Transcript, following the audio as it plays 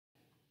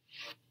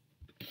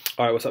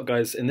Alright, what's up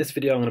guys? In this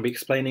video I'm going to be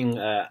explaining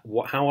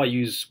how I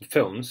use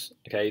films,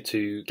 okay,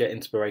 to get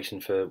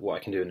inspiration for what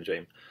I can do in a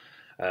dream.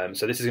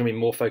 So this is going to be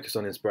more focused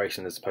on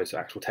inspiration as opposed to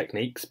actual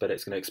techniques, but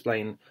it's going to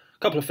explain a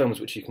couple of films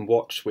which you can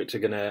watch, which are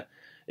going to,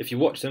 if you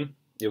watch them,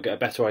 you'll get a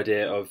better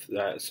idea of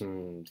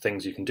some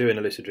things you can do in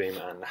a lucid dream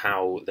and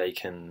how they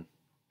can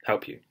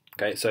help you.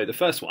 Okay, so the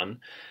first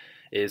one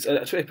is,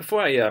 actually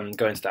before I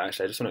go into that,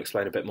 actually I just want to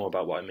explain a bit more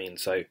about what I mean.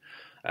 So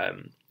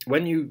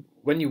when you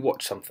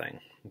watch something,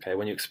 okay,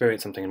 when you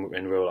experience something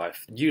in real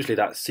life, usually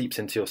that seeps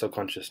into your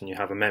subconscious and you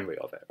have a memory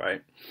of it,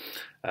 right?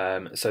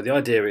 So the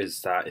idea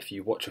is that if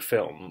you watch a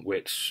film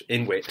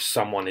in which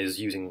someone is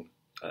using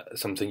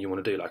something you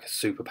want to do, like a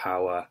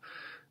superpower,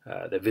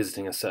 they're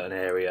visiting a certain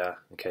area,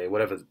 okay,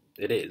 whatever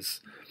it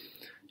is,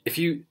 if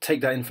you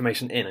take that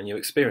information in and you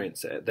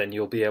experience it, then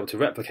you'll be able to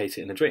replicate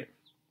it in a dream.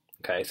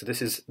 Okay, so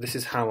this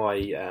is how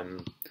I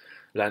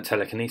learned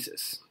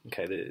telekinesis,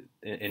 okay,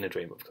 in a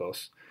dream, of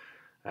course.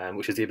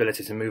 Which is the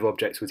ability to move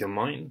objects with your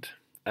mind.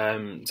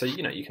 So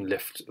you can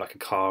lift like a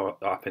car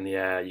up in the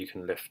air, you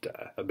can lift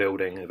a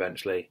building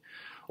eventually,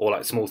 or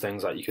like small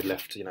things like you could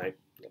lift, you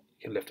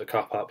can lift a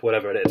cup up,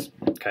 whatever it is,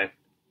 okay,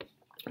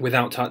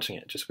 without touching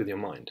it, just with your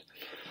mind.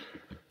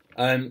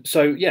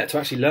 So yeah, to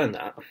actually learn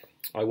that,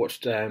 I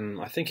watched,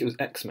 I think it was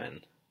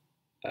X-Men,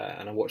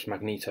 and I watched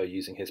Magneto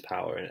using his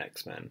power in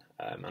X-Men,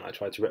 and I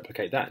tried to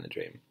replicate that in a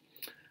dream.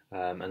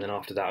 And then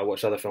after that, I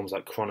watched other films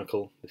like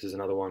Chronicle. This is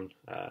another one,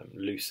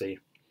 Lucy.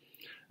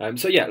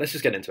 So yeah, let's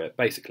just get into it.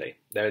 Basically,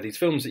 there are these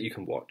films that you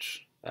can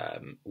watch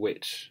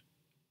which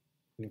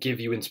give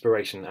you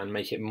inspiration and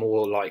make it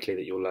more likely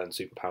that you'll learn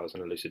superpowers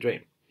in a lucid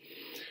dream,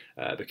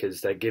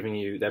 because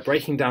they're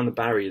breaking down the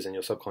barriers in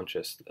your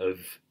subconscious of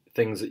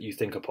things that you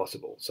think are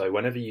possible. So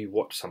whenever you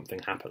watch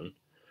something happen,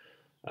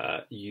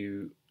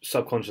 you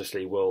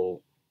subconsciously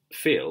will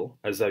feel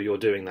as though you're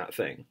doing that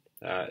thing.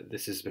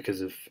 This is because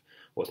of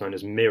what's known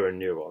as mirror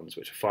neurons,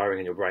 which are firing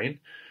in your brain,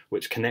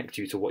 which connect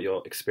you to what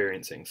you're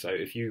experiencing. So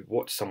if you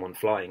watch someone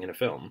flying in a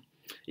film,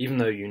 even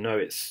though you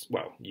know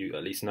you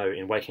at least know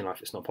in waking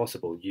life it's not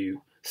possible,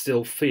 you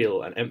still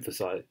feel and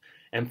emphasize,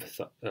 I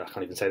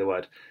can't even say the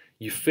word,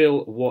 you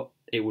feel what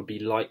it would be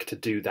like to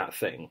do that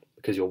thing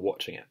because you're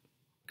watching it,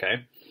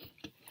 okay?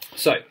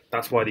 So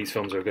that's why these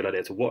films are a good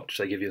idea to watch.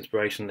 They give you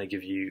inspiration, they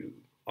give you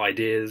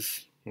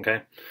ideas,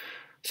 okay?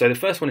 So the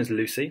first one is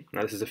Lucy.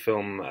 Now this is a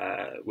film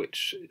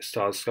which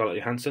stars Scarlett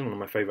Johansson, one of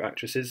my favourite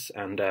actresses,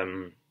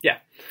 and yeah,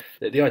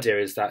 the idea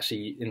is that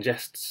she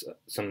ingests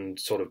some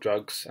sort of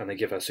drugs and they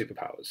give her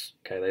superpowers.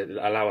 Okay, they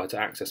allow her to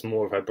access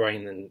more of her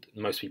brain than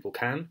most people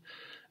can,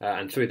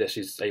 and through this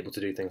she's able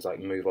to do things like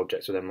move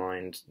objects with her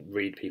mind,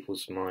 read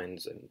people's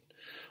minds, and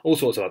all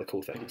sorts of other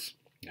cool things.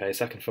 Okay, the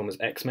second film is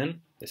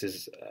X-Men. This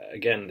is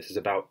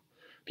about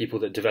people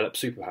that develop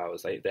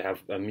superpowers. They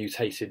have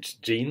mutated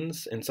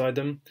genes inside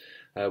them,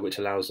 which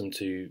allows them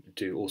to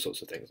do all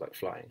sorts of things like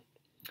flying.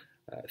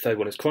 Third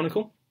one is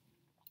Chronicle.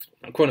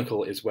 Now,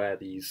 Chronicle is where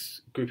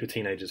these group of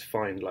teenagers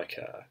find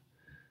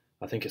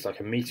I think it's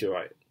like a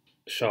meteorite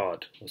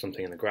shard or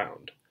something in the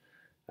ground,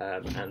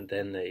 and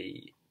then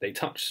they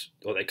touch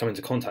or they come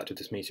into contact with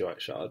this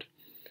meteorite shard,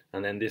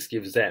 and then this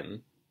gives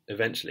them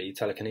eventually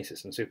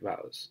telekinesis and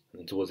superpowers.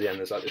 And then towards the end,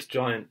 there's like this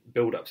giant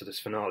build-up to this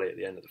finale at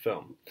the end of the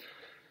film.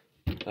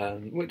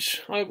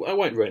 Which I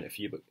won't ruin it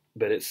for you,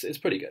 but it's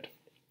pretty good.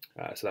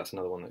 So that's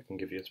another one that can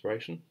give you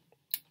inspiration.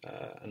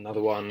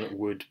 Another one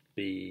would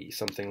be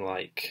something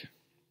like,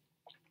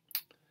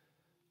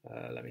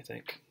 let me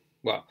think.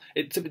 Well,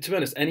 to be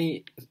honest,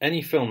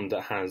 any film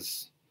that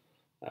has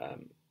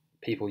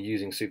people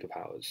using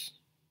superpowers.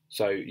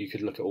 So you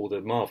could look at all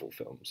the Marvel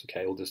films,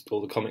 okay, all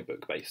the comic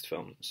book based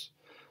films,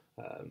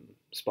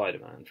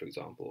 Spider-Man, for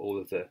example, all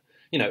of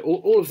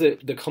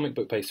the comic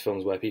book based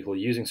films where people are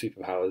using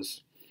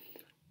superpowers.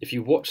 If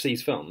you watch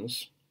these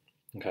films,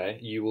 okay,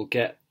 you will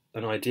get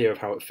an idea of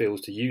how it feels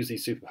to use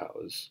these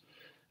superpowers,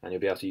 and you'll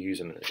be able to use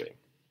them in a dream.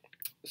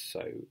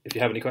 So if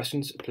you have any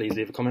questions, please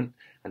leave a comment,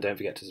 and don't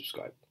forget to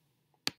subscribe.